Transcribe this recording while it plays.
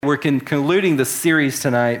we're concluding the series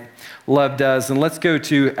tonight, Love Does. And let's go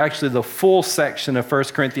to actually the full section of 1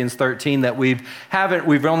 Corinthians 13 that we've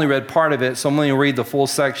only read part of it, so I'm going to read the full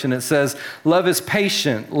section. It says, love is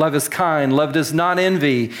patient, love is kind, love does not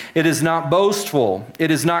envy, it is not boastful,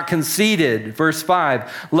 it is not conceited. Verse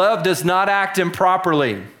 5, love does not act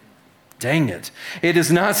improperly. Dang it. It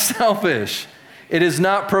is not selfish. It is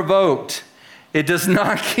not provoked. It does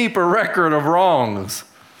not keep a record of wrongs.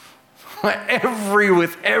 With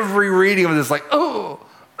every reading of this, like, oh.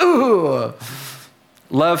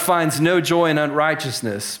 Love finds no joy in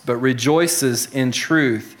unrighteousness, but rejoices in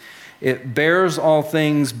truth. It bears all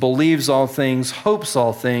things, believes all things, hopes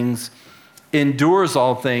all things, endures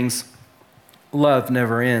all things. Love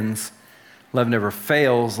never ends. Love never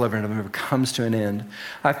fails. Love never comes to an end.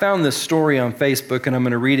 I found this story on Facebook, and I'm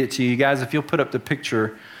going to read it to you guys. If you'll put up the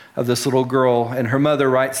picture of this little girl, and her mother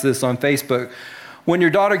writes this on Facebook. When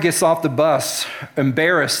your daughter gets off the bus,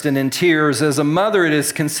 embarrassed and in tears, as a mother, it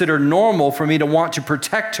is considered normal for me to want to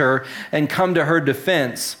protect her and come to her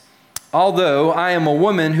defense. Although I am a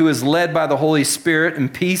woman who is led by the Holy Spirit,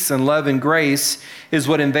 and peace and love and grace is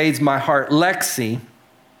what invades my heart, Lexi,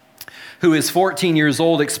 who is 14 years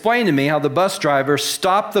old, explained to me how the bus driver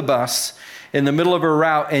stopped the bus in the middle of her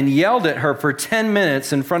route and yelled at her for 10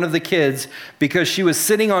 minutes in front of the kids because she was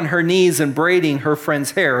sitting on her knees and braiding her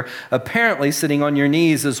friend's hair. Apparently, sitting on your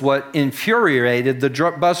knees is what infuriated the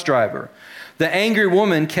bus driver. The angry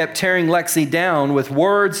woman kept tearing Lexi down with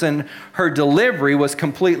words, and her delivery was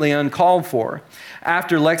completely uncalled for.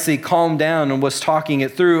 After Lexi calmed down and was talking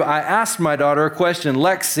it through, I asked my daughter a question.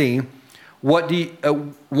 Lexi, what do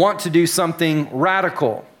you want to do something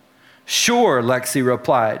radical? Sure, Lexi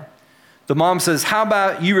replied. The mom says, how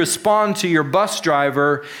about you respond to your bus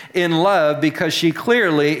driver in love because she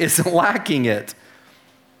clearly is lacking it.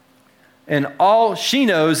 And all she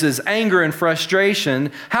knows is anger and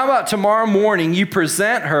frustration. How about tomorrow morning you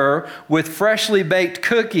present her with freshly baked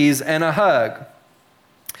cookies and a hug?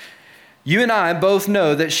 You and I both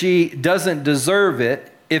know that she doesn't deserve it.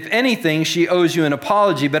 If anything, she owes you an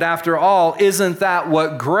apology. But after all, isn't that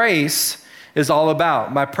what grace is all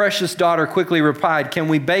about? My precious daughter quickly replied, can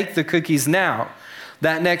we bake the cookies now?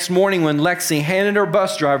 That next morning when Lexi handed her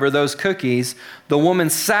bus driver those cookies, the woman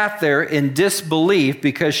sat there in disbelief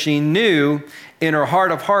because she knew in her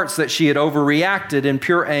heart of hearts that she had overreacted in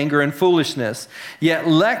pure anger and foolishness. Yet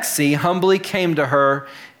Lexi humbly came to her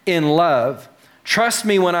in love. Trust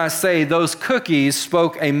me when I say those cookies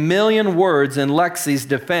spoke a million words in Lexi's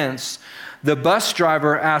defense. The bus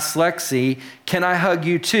driver asked Lexi, can I hug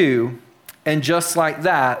you too? And just like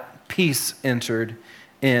that, peace entered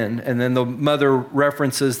in. And then the mother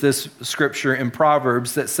references this scripture in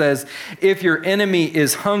Proverbs that says, if your enemy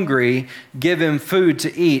is hungry, give him food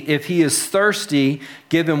to eat. If he is thirsty,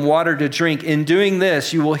 give him water to drink. In doing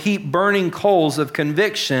this, you will heap burning coals of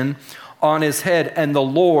conviction on his head, and the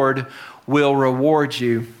Lord will reward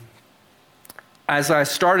you. As I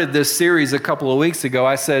started this series a couple of weeks ago,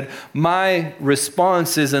 I said, my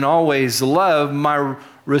response isn't always love. My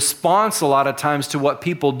response a lot of times to what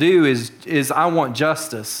people do is I want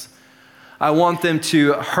justice. I want them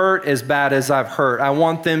to hurt as bad as I've hurt. I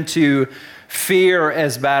want them to fear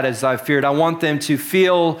as bad as I've feared. I want them to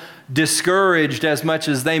feel discouraged as much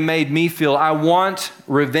as they made me feel. I want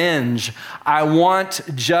revenge. I want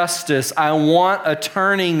justice. I want a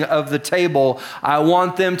turning of the table. I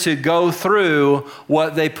want them to go through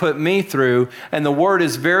what they put me through. And the word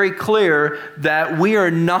is very clear that we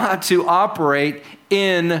are not to operate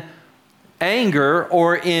in anger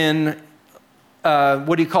or in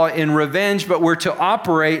in revenge, but we're to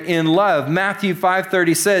operate in love. Matthew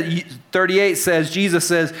 5:38 says, Jesus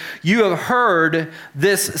says, you have heard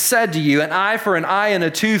this said to you, an eye for an eye and a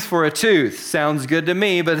tooth for a tooth. Sounds good to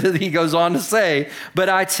me, but he goes on to say, but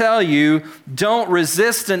I tell you, don't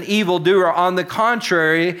resist an evildoer. On the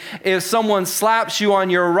contrary, if someone slaps you on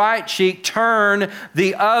your right cheek, turn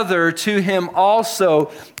the other to him also.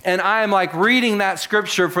 And I am like reading that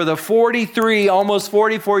scripture for the 43, almost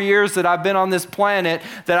 44 years that I've been on this planet,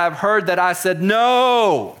 that I've heard that I said,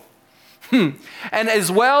 no. And as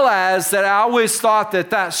well as that, I always thought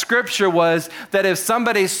that scripture was that if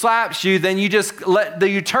somebody slaps you, then you just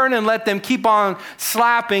you turn and let them keep on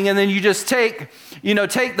slapping, and then you just take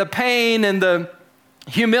the pain and the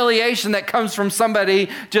humiliation that comes from somebody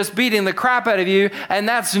just beating the crap out of you. And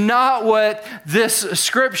that's not what this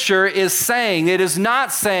scripture is saying. It is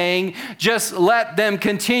not saying just let them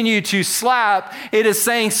continue to slap. It is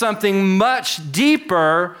saying something much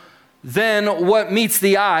deeper than what meets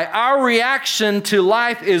the eye. Our reaction to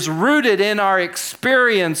life is rooted in our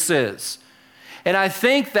experiences. And I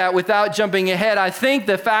think that, without jumping ahead, I think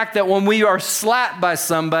the fact that when we are slapped by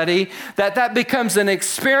somebody, that becomes an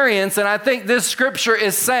experience. And I think this scripture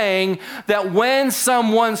is saying that when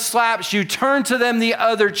someone slaps you, turn to them the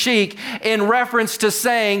other cheek, in reference to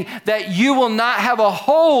saying that you will not have a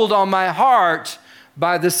hold on my heart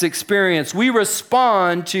by this experience. We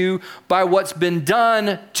respond by what's been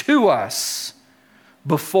done to us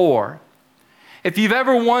before. If you've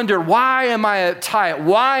ever wondered, why am I uptight?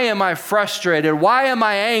 Why am I frustrated? Why am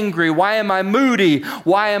I angry? Why am I moody?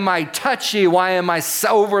 Why am I touchy? Why am I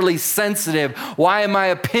overly sensitive? Why am I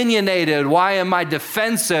opinionated? Why am I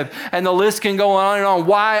defensive? And the list can go on and on.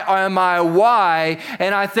 Why am I why?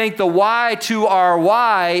 And I think the why to our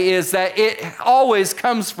why is that it always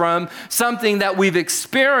comes from something that we've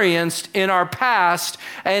experienced in our past,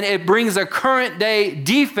 and it brings a current day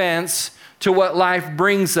defense to what life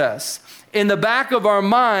brings us. In the back of our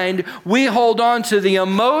mind, we hold on to the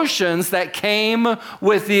emotions that came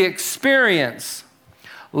with the experience.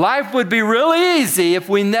 Life would be really easy if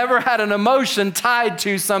we never had an emotion tied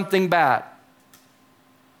to something bad.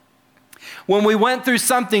 When we went through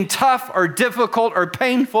something tough or difficult or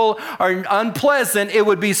painful or unpleasant, it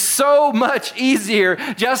would be so much easier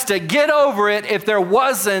just to get over it if there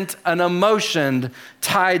wasn't an emotion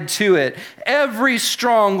tied to it. Every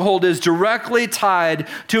stronghold is directly tied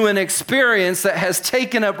to an experience that has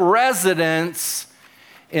taken up residence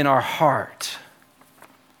in our heart.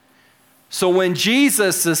 So when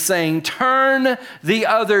Jesus is saying, turn the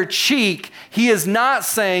other cheek, he is not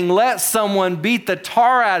saying, let someone beat the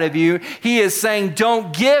tar out of you. He is saying,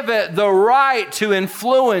 don't give it the right to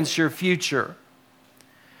influence your future.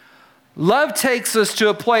 Love takes us to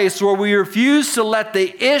a place where we refuse to let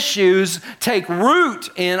the issues take root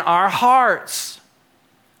in our hearts.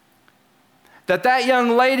 That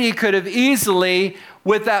young lady could have easily,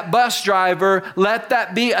 with that bus driver, let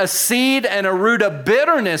that be a seed and a root of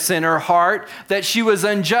bitterness in her heart, that she was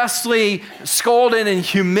unjustly scolded and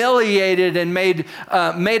humiliated and made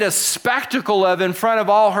a spectacle of in front of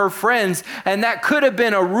all her friends. And that could have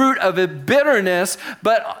been a root of a bitterness,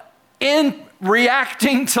 but in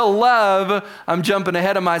reacting to love, I'm jumping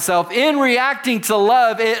ahead of myself, in reacting to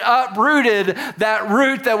love, it uprooted that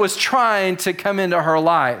root that was trying to come into her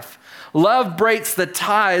life. Love breaks the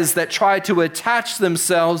ties that try to attach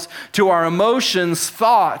themselves to our emotions,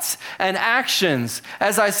 thoughts, and actions.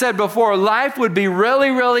 As I said before, life would be really,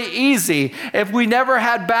 really easy if we never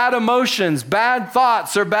had bad emotions, bad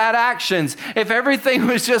thoughts, or bad actions. If everything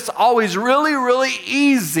was just always really, really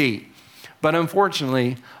easy. But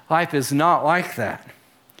unfortunately, life is not like that.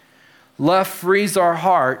 Love frees our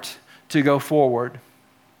heart to go forward.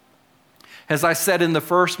 As I said in the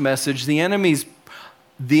first message, the enemy's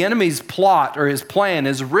plot or his plan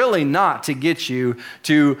is really not to get you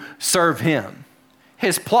to serve him.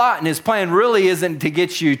 His plot and his plan really isn't to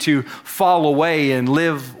get you to fall away and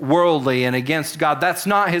live worldly and against God. That's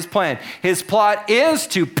not his plan. His plot is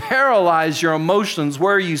to paralyze your emotions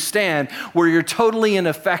where you stand, where you're totally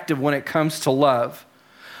ineffective when it comes to love.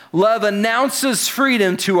 Love announces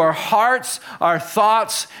freedom to our hearts, our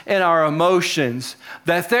thoughts, and our emotions.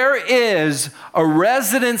 That there is a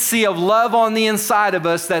residency of love on the inside of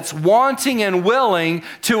us that's wanting and willing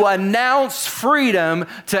to announce freedom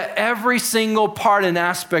to every single part and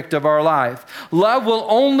aspect of our life. Love will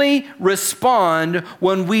only respond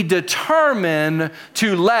when we determine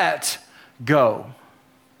to let go.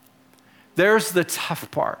 There's the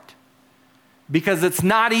tough part, because it's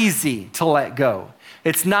not easy to let go.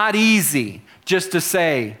 It's not easy just to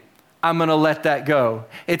say, I'm going to let that go.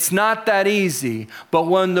 It's not that easy. But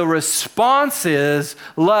when the response is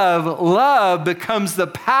love becomes the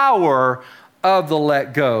power of the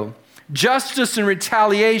let go. Justice and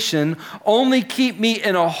retaliation only keep me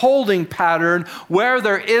in a holding pattern where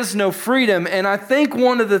there is no freedom. And I think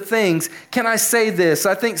one of the things, can I say this?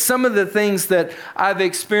 I think some of the things that I've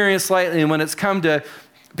experienced lately, when it's come to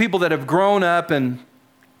people that have grown up and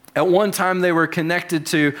at one time they were connected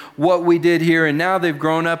to what we did here, and now they've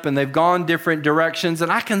grown up and they've gone different directions.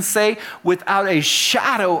 And I can say without a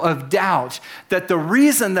shadow of doubt that the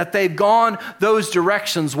reason that they've gone those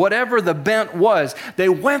directions, whatever the bent was, they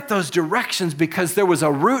went those directions because there was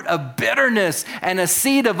a root of bitterness and a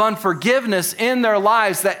seed of unforgiveness in their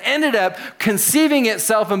lives that ended up conceiving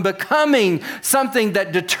itself and becoming something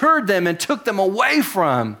that deterred them and took them away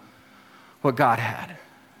from what God had.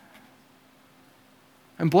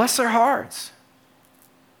 And bless their hearts.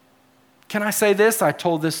 Can I say this? I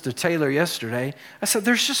told this to Taylor yesterday. I said,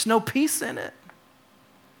 there's just no peace in it.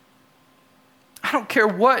 I don't care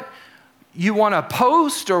what you want to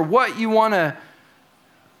post or what you want to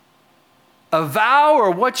avow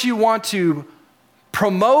or what you want to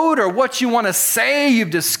promote or what you want to say you've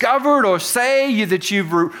discovered or say that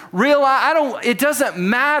you've realized. It doesn't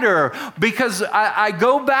matter, because I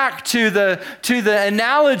go back to the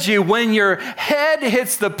analogy: when your head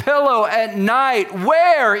hits the pillow at night,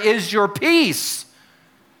 where is your peace?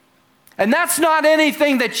 And that's not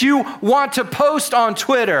anything that you want to post on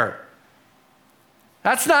Twitter.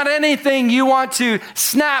 That's not anything you want to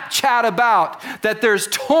Snapchat about, that there's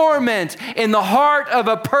torment in the heart of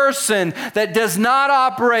a person that does not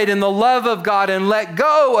operate in the love of God and let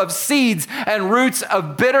go of seeds and roots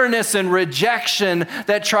of bitterness and rejection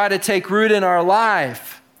that try to take root in our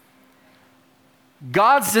life.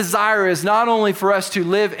 God's desire is not only for us to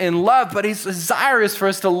live in love, but his desire is for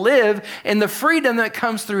us to live in the freedom that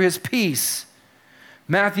comes through his peace.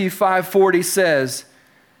 Matthew 5:40 says,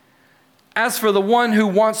 "As for the one who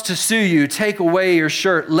wants to sue you, take away your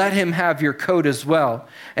shirt, let him have your coat as well.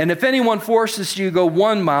 And if anyone forces you to go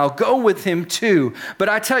 1 mile, go with him 2. But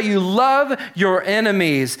I tell you, love your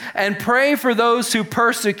enemies and pray for those who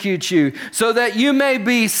persecute you, so that you may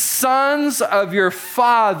be sons of your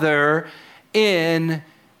Father in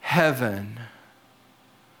heaven."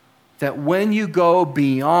 That when you go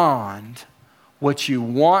beyond what you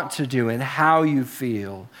want to do and how you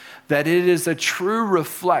feel, that it is a true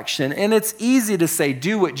reflection. And it's easy to say,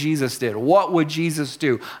 do what Jesus did. What would Jesus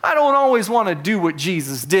do? I don't always want to do what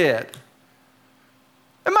Jesus did.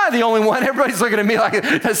 Am I the only one? Everybody's looking at me like,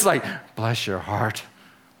 it's like, bless your heart.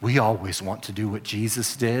 We always want to do what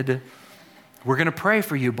Jesus did. We're going to pray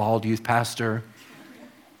for you, bald youth pastor.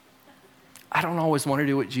 I don't always want to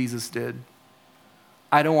do what Jesus did.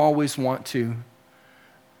 I don't always want to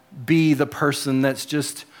be the person that's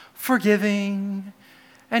just forgiving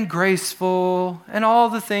and graceful and all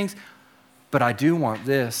the things. But I do want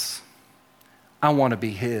this. I want to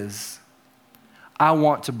be his. I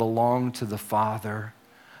want to belong to the Father.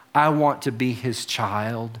 I want to be his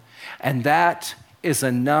child. And that is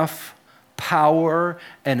enough power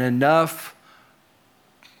and enough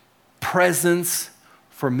presence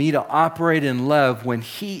for me to operate in love when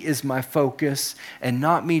he is my focus and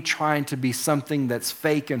not me trying to be something that's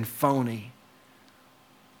fake and phony.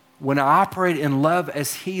 When I operate in love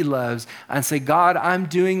as he loves, and say, God, I'm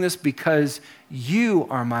doing this because you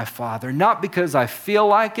are my Father, not because I feel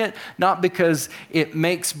like it, not because it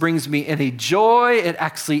brings me any joy, it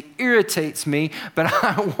actually irritates me, but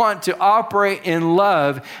I want to operate in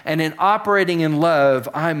love, and in operating in love,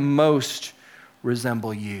 I most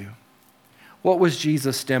resemble you. What was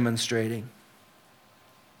Jesus demonstrating?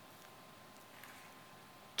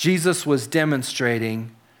 Jesus was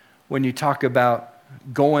demonstrating, when you talk about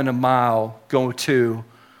going 1 mile, go 2.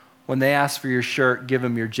 When they ask for your shirt, give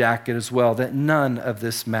them your jacket as well. That none of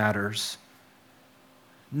this matters.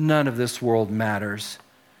 None of this world matters.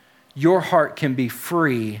 Your heart can be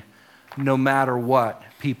free no matter what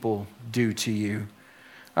people do to you.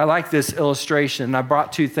 I like this illustration. I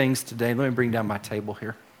brought 2 things today. Let me bring down my table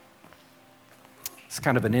here. It's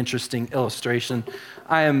kind of an interesting illustration.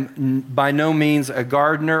 I am by no means a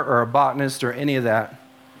gardener or a botanist or any of that.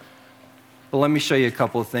 But let me show you a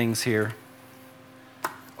couple of things here.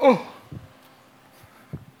 Oh!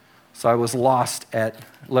 So I was lost at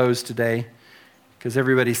Lowe's today because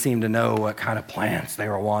everybody seemed to know what kind of plants they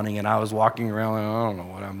were wanting, and I was walking around and I don't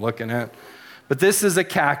know what I'm looking at. But this is a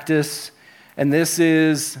cactus, and this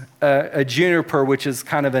is a juniper, which is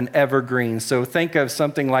kind of an evergreen. So think of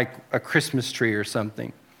something like a Christmas tree or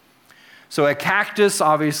something. So a cactus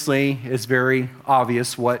obviously is very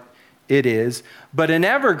obvious what it is, but an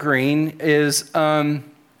evergreen is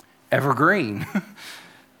evergreen.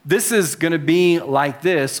 This is going to be like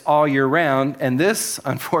this all year round, and this,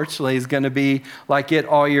 unfortunately, is going to be like it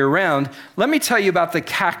all year round. Let me tell you about the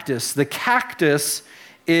cactus. The cactus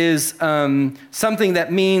is something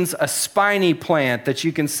that means a spiny plant, that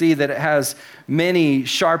you can see that it has many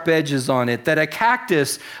sharp edges on it. That a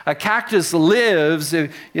cactus lives,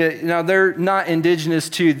 now they're not indigenous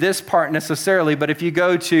to this part necessarily, but if you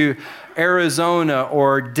go to Arizona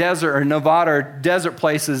or desert or Nevada or desert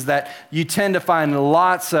places, that you tend to find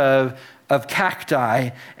lots of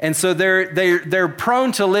cacti, and so they're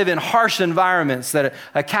prone to live in harsh environments. That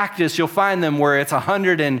a cactus, you'll find them where it's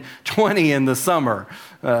 120 in the summer.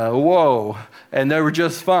 And they were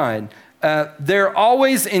just fine. They're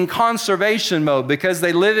always in conservation mode because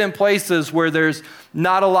they live in places where there's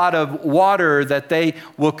not a lot of water, that they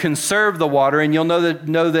will conserve the water. And you'll know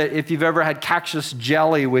that if you've ever had cactus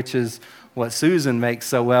jelly, which is what Susan makes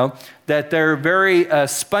so well, that they're very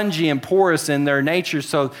spongy and porous in their nature,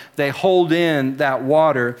 so they hold in that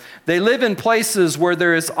water. They live in places where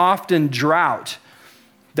there is often drought,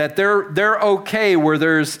 that they're okay where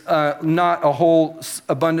there's not a whole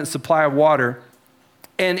abundant supply of water.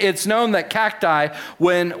 And it's known that cacti,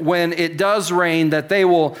 when it does rain, that they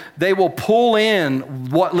will pull in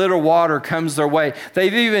what little water comes their way.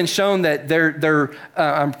 They've even shown that their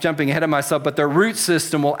I'm jumping ahead of myself, but their root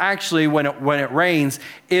system will actually, when it rains,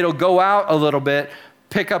 it'll go out a little bit,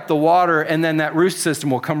 pick up the water, and then that root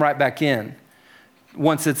system will come right back in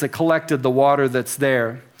once it's collected the water that's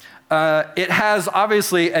there. It has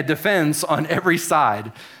obviously a defense on every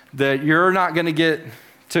side that you're not going to get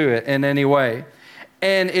to it in any way.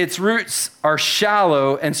 And its roots are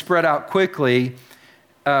shallow and spread out quickly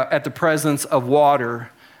at the presence of water.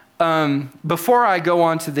 Before I go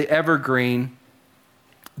on to the evergreen,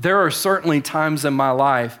 there are certainly times in my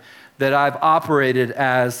life that I've operated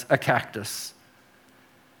as a cactus.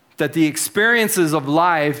 That the experiences of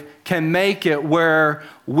life can make it where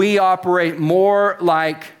we operate more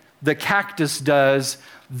like the cactus does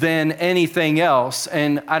than anything else.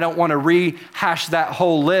 And I don't want to rehash that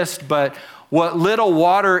whole list, but what little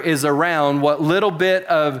water is around, what little bit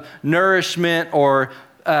of nourishment or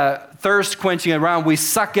thirst quenching around, we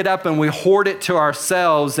suck it up and we hoard it to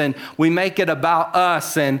ourselves and we make it about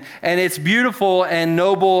us. And it's beautiful and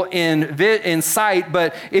noble in sight,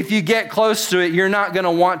 but if you get close to it, you're not going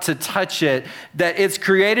to want to touch it. That it's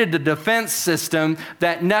created a defense system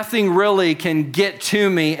that nothing really can get to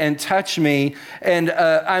me and touch me. And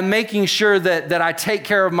I'm making sure that I take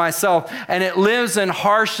care of myself. And it lives in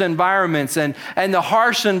harsh environments. And the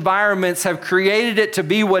harsh environments have created it to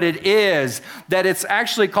be what it is. That it's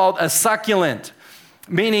actually called a succulent,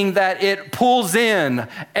 meaning that it pulls in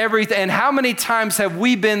everything. And how many times have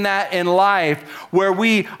we been that in life where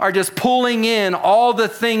we are just pulling in all the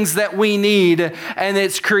things that we need, and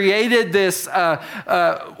it's created this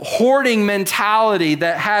hoarding mentality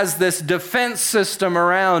that has this defense system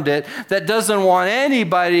around it that doesn't want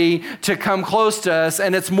anybody to come close to us,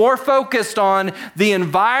 and it's more focused on the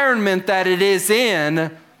environment that it is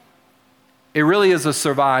in. It really is a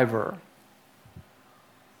survivor.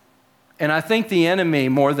 And I think the enemy,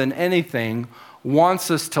 more than anything,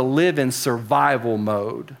 wants us to live in survival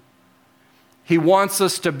mode. He wants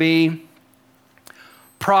us to be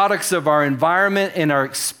products of our environment and our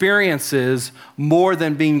experiences more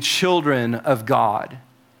than being children of God.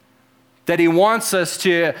 That he wants us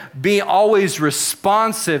to be always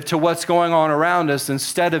responsive to what's going on around us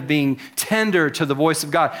instead of being tender to the voice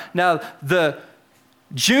of God. Now, the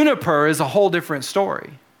juniper is a whole different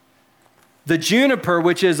story. The juniper,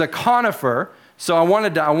 which is a conifer, so I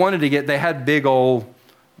wanted to get, they had big old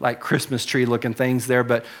like Christmas tree looking things there,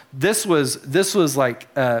 but this was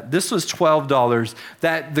 $12.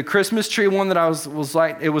 That the Christmas tree one that I was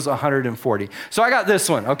like, it was $140. So I got this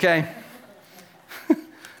one, okay?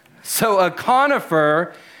 So a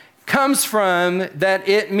conifer comes from that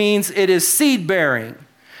it means it is seed bearing.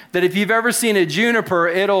 That if you've ever seen a juniper,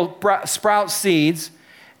 it'll sprout seeds,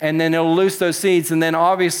 and then it'll loose those seeds. And then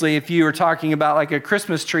obviously, if you were talking about like a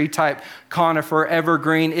Christmas tree type conifer,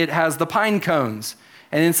 evergreen, it has the pine cones.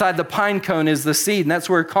 And inside the pine cone is the seed. And that's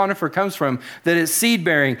where conifer comes from, that it's seed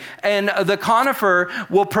bearing. And the conifer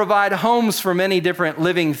will provide homes for many different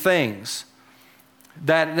living things.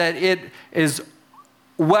 That it is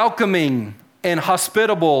welcoming and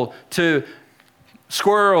hospitable to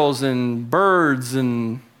squirrels and birds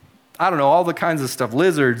and I don't know, all the kinds of stuff,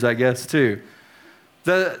 lizards, I guess, too.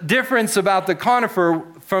 The difference about the conifer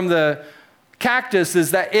from the cactus is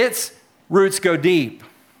that its roots go deep.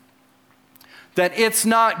 That it's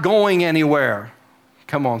not going anywhere.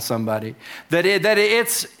 Come on, somebody. That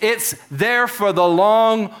it's there for the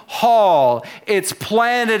long haul. It's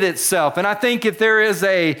planted itself. And I think if there is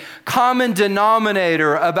a common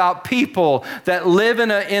denominator about people that live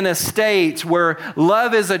in a state where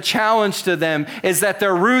love is a challenge to them, is that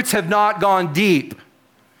their roots have not gone deep.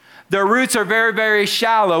 Their roots are very, very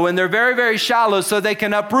shallow, and they're very, very shallow so they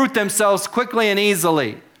can uproot themselves quickly and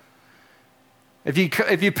easily. If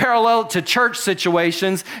you parallel it to church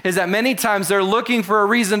situations, is that many times they're looking for a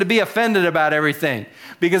reason to be offended about everything.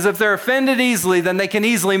 Because if they're offended easily, then they can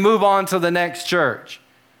easily move on to the next church.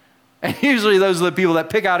 And usually those are the people that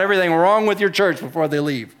pick out everything wrong with your church before they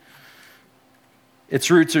leave. Its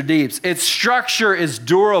roots are deep. Its structure is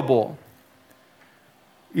durable.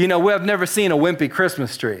 You know, we have never seen a wimpy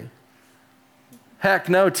Christmas tree. Heck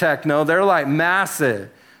no, techno. They're like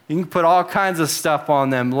massive. You can put all kinds of stuff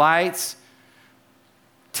on them. Lights,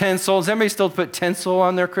 tinsel. Does anybody still put tinsel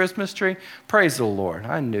on their Christmas tree? Praise the Lord.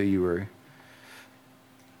 I knew you were.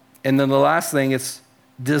 And then the last thing, it's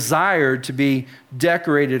desired to be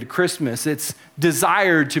decorated at Christmas. It's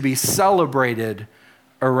desired to be celebrated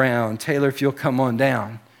around. Taylor, if you'll come on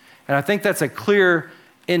down. And I think that's a clear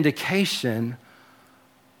indication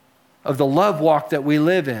of the love walk that we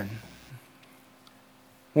live in.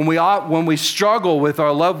 When we struggle with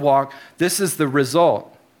our love walk, this is the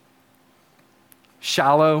result.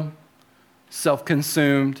 Shallow,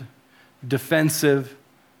 self-consumed, defensive,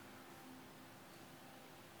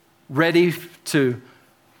 ready to,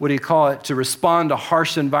 to respond to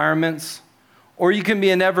harsh environments. Or you can be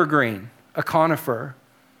an evergreen, a conifer.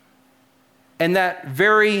 And that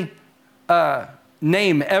very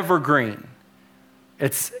name, evergreen,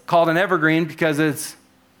 it's called an evergreen because it's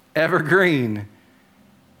evergreen.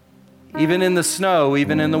 Even in the snow,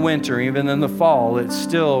 even in the winter, even in the fall, it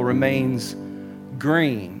still remains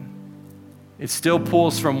green. It still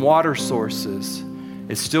pulls from water sources.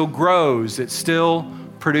 It still grows. It still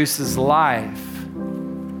produces life.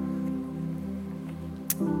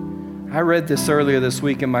 I read this earlier this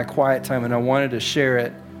week in my quiet time, and I wanted to share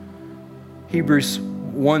it. Hebrews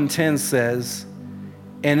 1:10 says,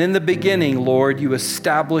 "And in the beginning, Lord, you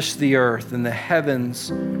established the earth, and the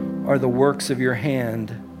heavens are the works of your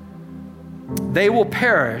hand. They will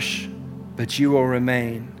perish, but you will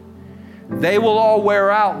remain. They will all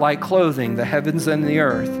wear out like clothing, the heavens and the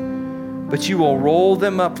earth, but you will roll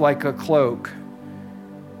them up like a cloak,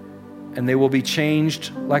 and they will be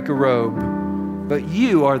changed like a robe. But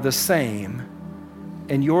you are the same,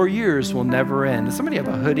 and your years will never end." Does somebody have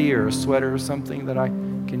a hoodie or a sweater or something that I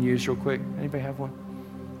can use real quick? Anybody have one?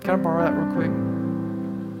 Can I borrow that real quick?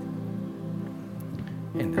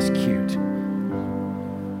 Isn't this cute?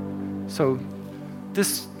 So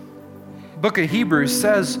this book of Hebrews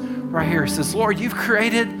says right here, it says, Lord, you've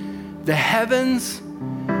created the heavens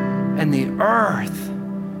and the earth.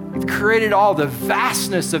 You've created all the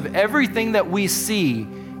vastness of everything that we see.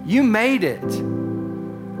 You made it.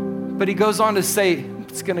 But he goes on to say,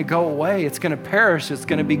 it's going to go away. It's going to perish. It's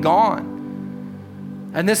going to be gone.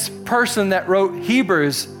 And this person that wrote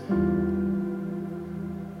Hebrews,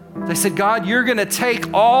 they said, God, you're going to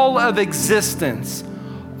take all of existence,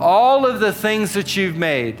 all of the things that you've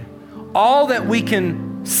made, all that we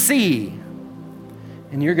can see,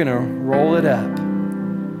 and you're going to roll it up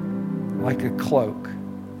like a cloak.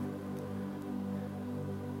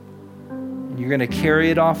 And you're going to carry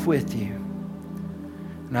it off with you.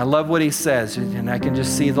 And I love what he says, and I can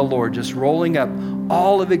just see the Lord just rolling up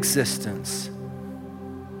all of existence,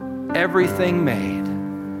 everything made,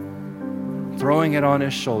 throwing it on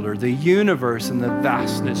his shoulder, the universe and the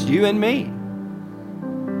vastness, you and me,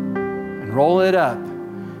 and roll it up.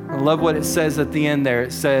 I love what it says at the end there.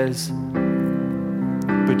 It says,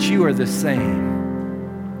 but you are the same,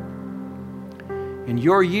 and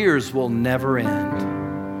your years will never end.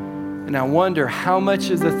 And I wonder how much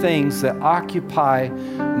of the things that occupy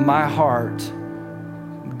my heart,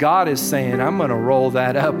 God is saying, I'm going to roll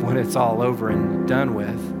that up when it's all over and done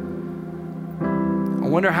with. I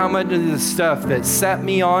wonder how much of the stuff that set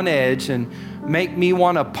me on edge and make me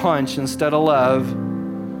want to punch instead of love,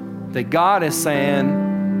 that God is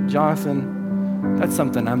saying, Jonathan, that's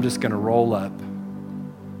something I'm just going to roll up.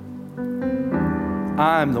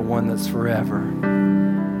 I'm the one that's forever.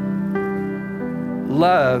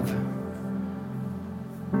 Love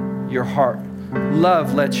your heart.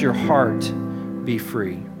 Love lets your heart be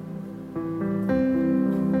free.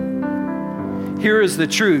 Here is the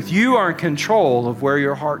truth. You are in control of where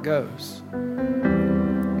your heart goes.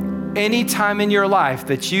 Any time in your life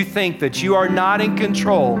that you think that you are not in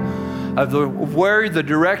control of where the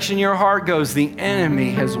direction your heart goes, the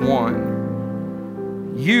enemy has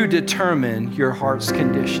won. You determine your heart's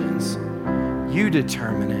conditions. You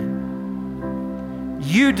determine it.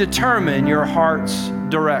 You determine your heart's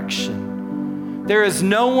direction. There is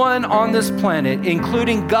no one on this planet,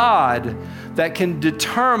 including God, that can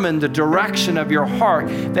determine the direction of your heart.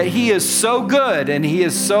 That He is so good and He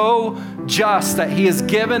is so just that He has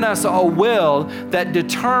given us a will that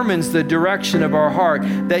determines the direction of our heart.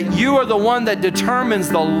 That you are the one that determines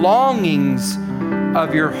the longings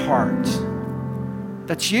of your heart.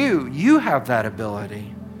 That's you. You have that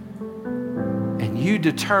ability. And you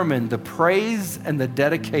determine the praise and the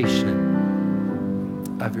dedication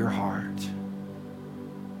of your heart.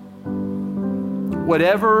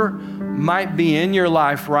 Whatever might be in your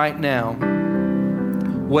life right now,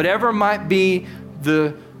 whatever might be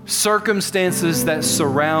the circumstances that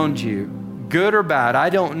surround you, good or bad, I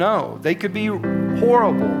don't know. They could be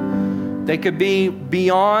horrible. They could be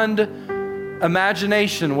beyond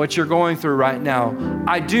imagination what you're going through right now.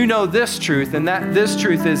 I do know this truth, and that this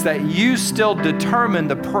truth is that you still determine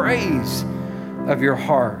the praise of your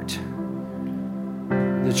heart.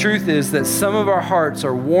 The truth is that some of our hearts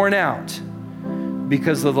are worn out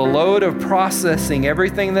because of the load of processing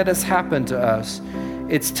everything that has happened to us.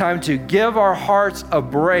 It's time to give our hearts a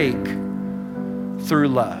break through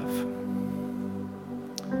love.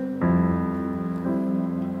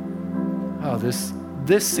 this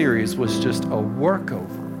series was just a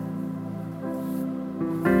workover.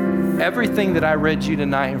 Everything that I read you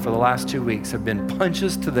tonight and for the last 2 weeks have been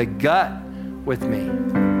punches to the gut with me.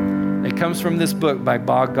 It comes from this book by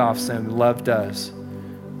Bob Goffson, Love Does.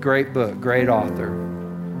 Great book, great author.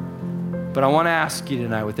 But I want to ask you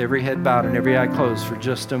tonight, with every head bowed and every eye closed for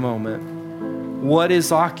just a moment, what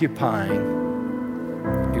is occupying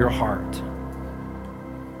your heart?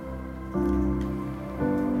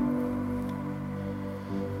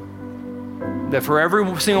 That for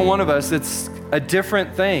every single one of us, it's a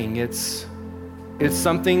different thing. It's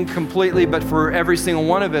something completely, but for every single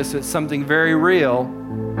one of us, it's something very real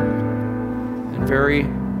and very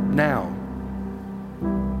now.